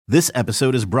This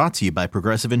episode is brought to you by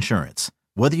Progressive Insurance.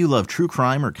 Whether you love true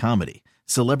crime or comedy,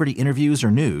 celebrity interviews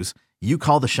or news, you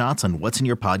call the shots on what's in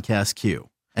your podcast queue.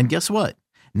 And guess what?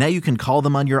 Now you can call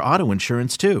them on your auto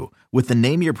insurance too with the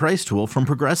Name Your Price tool from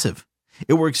Progressive.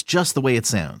 It works just the way it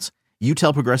sounds. You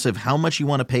tell Progressive how much you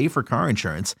want to pay for car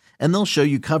insurance, and they'll show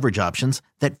you coverage options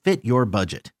that fit your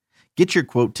budget. Get your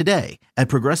quote today at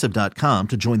Progressive.com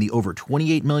to join the over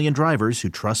 28 million drivers who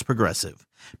trust Progressive.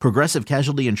 Progressive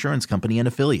Casualty Insurance Company and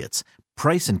Affiliates.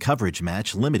 Price and coverage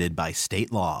match limited by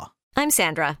state law. I'm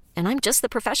Sandra, and I'm just the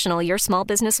professional your small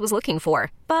business was looking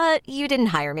for. But you didn't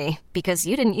hire me because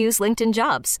you didn't use LinkedIn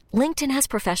Jobs. LinkedIn has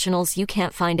professionals you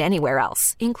can't find anywhere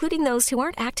else, including those who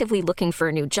aren't actively looking for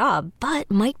a new job, but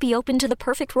might be open to the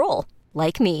perfect role,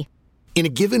 like me. In a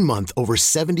given month, over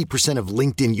 70% of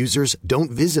LinkedIn users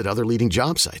don't visit other leading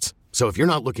job sites. So if you're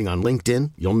not looking on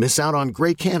LinkedIn, you'll miss out on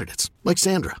great candidates like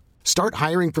Sandra. Start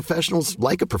hiring professionals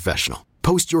like a professional.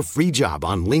 Post your free job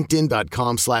on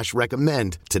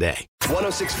linkedin.com/recommend today.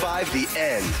 106.5 The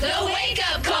End. The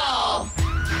Wake Up Call.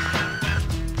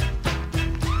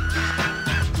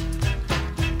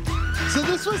 So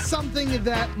this was something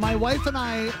that my wife and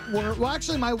I were, well,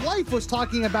 actually my wife was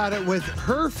talking about it with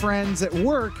her friends at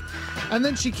work, and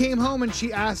then she came home and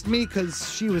she asked me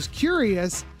because she was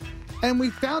curious, and we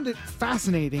found it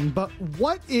fascinating. But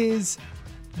what is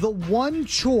the one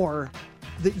chore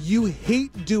that you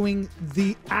hate doing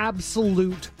the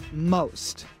absolute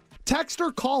most? Text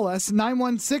or call us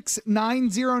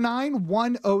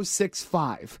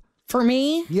 916-909-1065. For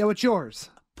me, Yeah, what's yours?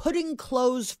 putting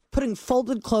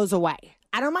folded clothes away.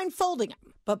 I don't mind folding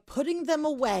them, but putting them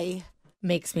away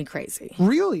makes me crazy.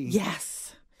 Really?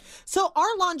 Yes. So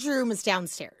our laundry room is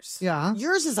downstairs. Yeah.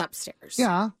 Yours is upstairs.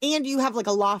 Yeah. And you have like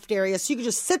a loft area, so you can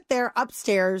just sit there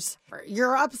upstairs.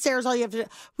 You're upstairs, all you have to do.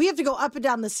 We have to go up and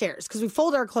down the stairs because we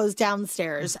fold our clothes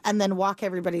downstairs and then walk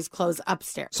everybody's clothes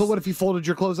upstairs. So what if you folded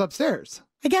your clothes upstairs?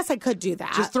 I guess I could do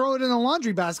that. Just throw it in a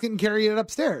laundry basket and carry it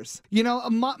upstairs. You know,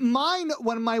 mine,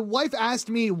 when my wife asked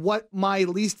me what my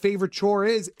least favorite chore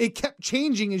is, it kept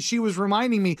changing as she was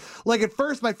reminding me. Like at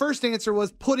first, my first answer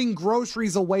was putting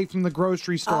groceries away from the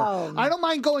grocery store. Oh. I don't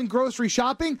mind going grocery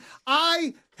shopping.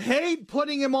 I hate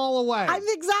putting them all away. I'm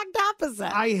the exact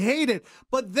opposite. I hate it.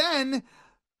 But then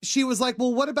she was like,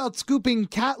 well, what about scooping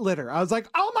cat litter? I was like,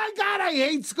 oh my God, I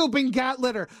hate scooping cat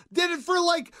litter. Did it for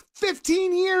like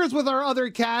 15 years with our other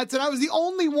cats, and I was the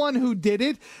only one who did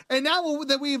it. And now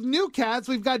that we have new cats,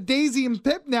 we've got Daisy and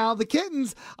Pip now, the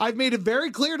kittens, I've made it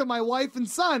very clear to my wife and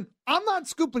son, I'm not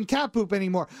scooping cat poop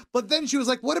anymore. But then she was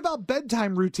like, what about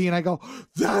bedtime routine? I go,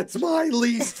 that's my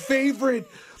least favorite.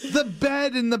 The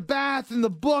bed and the bath and the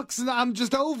books, and I'm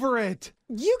just over it.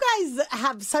 You guys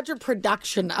have such a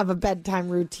production of a bedtime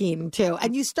routine, too.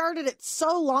 And you started it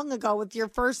so long ago with your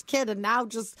first kid, and now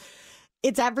just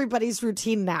it's everybody's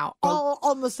routine now, all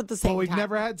almost at the same time. But we've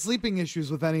never had sleeping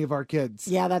issues with any of our kids.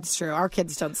 Yeah, that's true. Our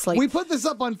kids don't sleep. We put this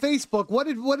up on Facebook. What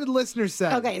did listeners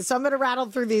say? Okay, so I'm going to rattle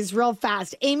through these real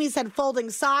fast. Amy said folding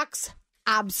socks.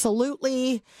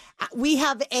 Absolutely. We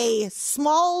have a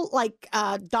small,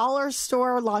 dollar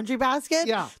store laundry basket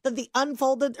that the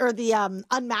unfolded or the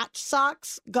unmatched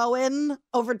socks go in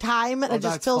over time, and it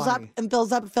just fills up and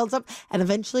fills up and fills up. And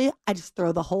eventually I just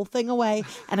throw the whole thing away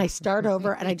and I start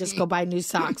over and I just go buy new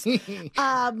socks.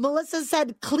 Melissa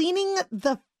said cleaning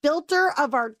the filter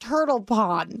of our turtle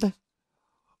pond.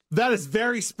 That is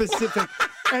very specific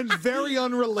and very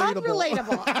unrelatable.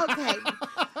 Okay.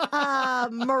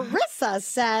 Marissa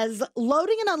says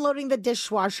loading and unloading the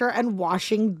dishwasher and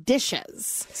washing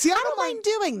dishes. See, I don't mind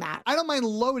doing that. I don't mind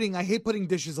loading. I hate putting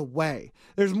dishes away.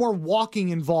 There's more walking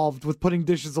involved with putting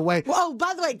dishes away. Oh,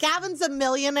 by the way, Gavin's a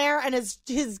millionaire and his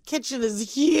kitchen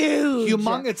is huge.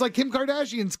 Humongous. It's like Kim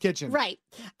Kardashian's kitchen. Right.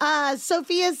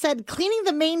 Sophia said cleaning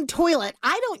the main toilet.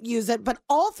 I don't use it, but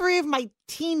all three of my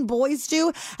teen boys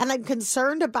do, and I'm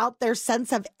concerned about their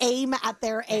sense of aim at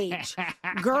their age.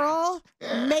 Girl,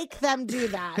 make them do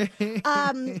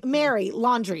that. Mary,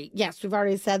 laundry. Yes, we've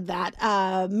already said that.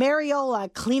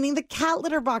 Mariola, cleaning the cat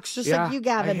litter box, just like you,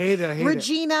 Gavin. I hate it.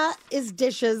 Regina is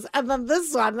dishes. And then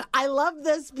this one, I love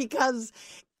this because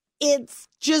it's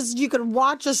just, you can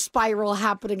watch a spiral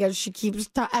happening as she keeps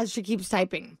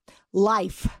typing.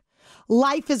 Life.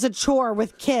 Life is a chore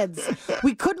with kids.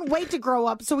 We couldn't wait to grow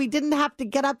up, so we didn't have to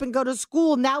get up and go to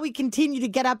school. Now we continue to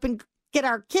get up and get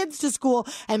our kids to school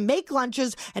and make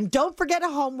lunches. And don't forget a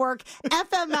homework.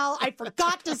 FML, I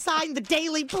forgot to sign the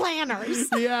daily planners.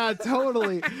 Yeah,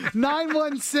 totally.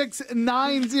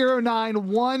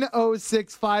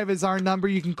 916-909-1065 is our number.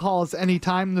 You can call us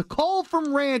anytime. Nicole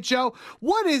from Rancho,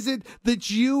 what is it that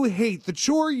you hate, the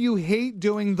chore you hate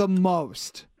doing the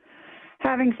most?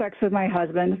 Having sex with my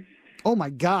husband. Oh my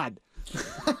God.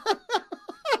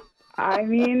 I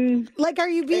mean, like, are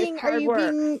you being?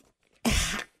 work.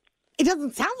 It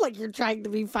doesn't sound like you're trying to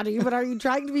be funny, but are you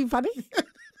trying to be funny?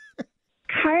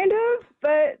 Kind of,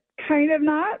 but kind of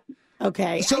not.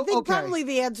 Okay. So, I think probably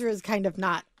the answer is kind of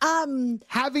not.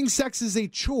 Having sex is a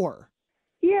chore.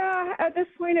 Yeah, at this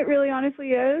point, it really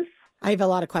honestly is. I have a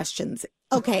lot of questions.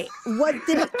 Okay.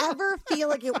 Did it ever feel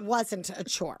like it wasn't a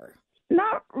chore?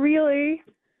 Not really.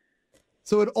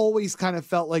 So it always kind of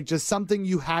felt like just something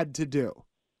you had to do.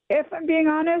 If I'm being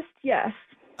honest, yes.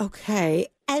 Okay.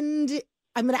 And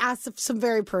I'm going to ask some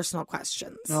very personal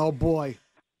questions. Oh, boy.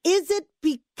 Is it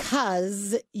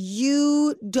because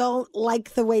you don't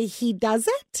like the way he does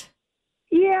it?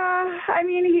 Yeah. I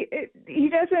mean, he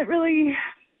doesn't really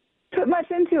put much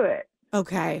into it.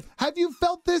 Okay. Have you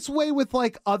felt this way with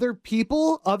like other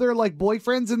people, other like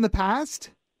boyfriends in the past?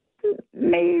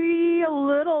 Maybe a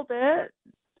little bit.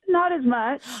 Not as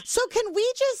much. So can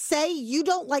we just say you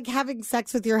don't like having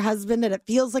sex with your husband and it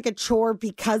feels like a chore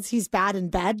because he's bad in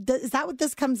bed? Is that what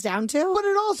this comes down to? But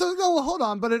it also, hold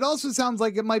on, but it also sounds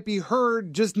like it might be her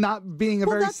just not being a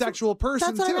very sexual person,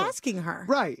 That's what too. I'm asking her.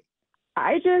 Right.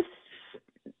 I just,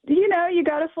 you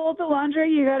got to fold the laundry.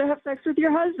 You got to have sex with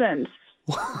your husband.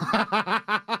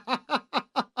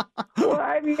 Well,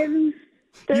 I mean...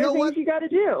 There are things you got to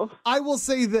do. I will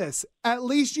say this. At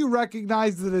least you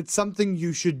recognize that it's something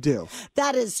you should do.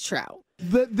 That is true.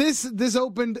 This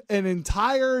opened an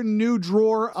entire new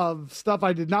drawer of stuff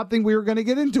I did not think we were going to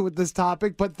get into with this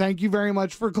topic, but thank you very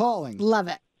much for calling. Love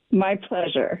it. My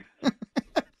pleasure.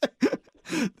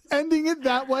 Ending it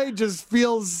that way just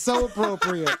feels so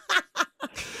appropriate.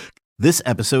 This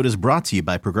episode is brought to you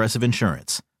by Progressive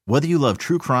Insurance. Whether you love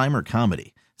true crime or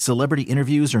comedy, celebrity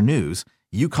interviews or news,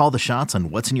 you call the shots on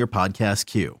what's in your podcast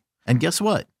queue. And guess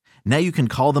what? Now you can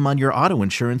call them on your auto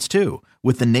insurance too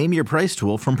with the Name Your Price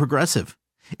tool from Progressive.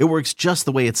 It works just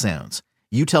the way it sounds.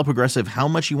 You tell Progressive how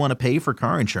much you want to pay for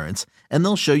car insurance, and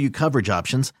they'll show you coverage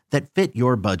options that fit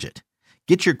your budget.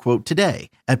 Get your quote today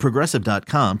at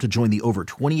Progressive.com to join the over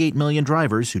 28 million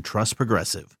drivers who trust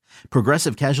Progressive.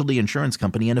 Progressive Casualty Insurance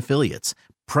Company and Affiliates.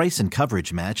 Price and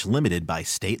coverage match limited by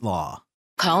state law.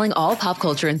 Calling all pop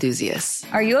culture enthusiasts.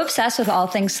 Are you obsessed with all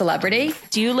things celebrity?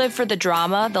 Do you live for the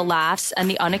drama, the laughs, and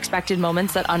the unexpected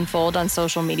moments that unfold on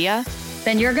social media?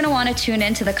 Then you're going to want to tune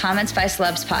in to the Comments by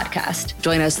Celebs podcast.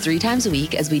 Join us 3 times a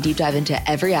week as we deep dive into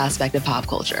every aspect of pop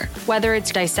culture. Whether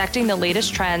it's dissecting the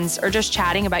latest trends or just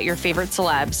chatting about your favorite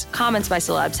celebs, Comments by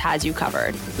Celebs has you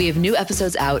covered. We have new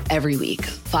episodes out every week.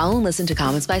 Follow and listen to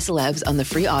Comments by Celebs on the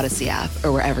free Odyssey app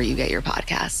or wherever you get your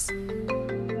podcasts.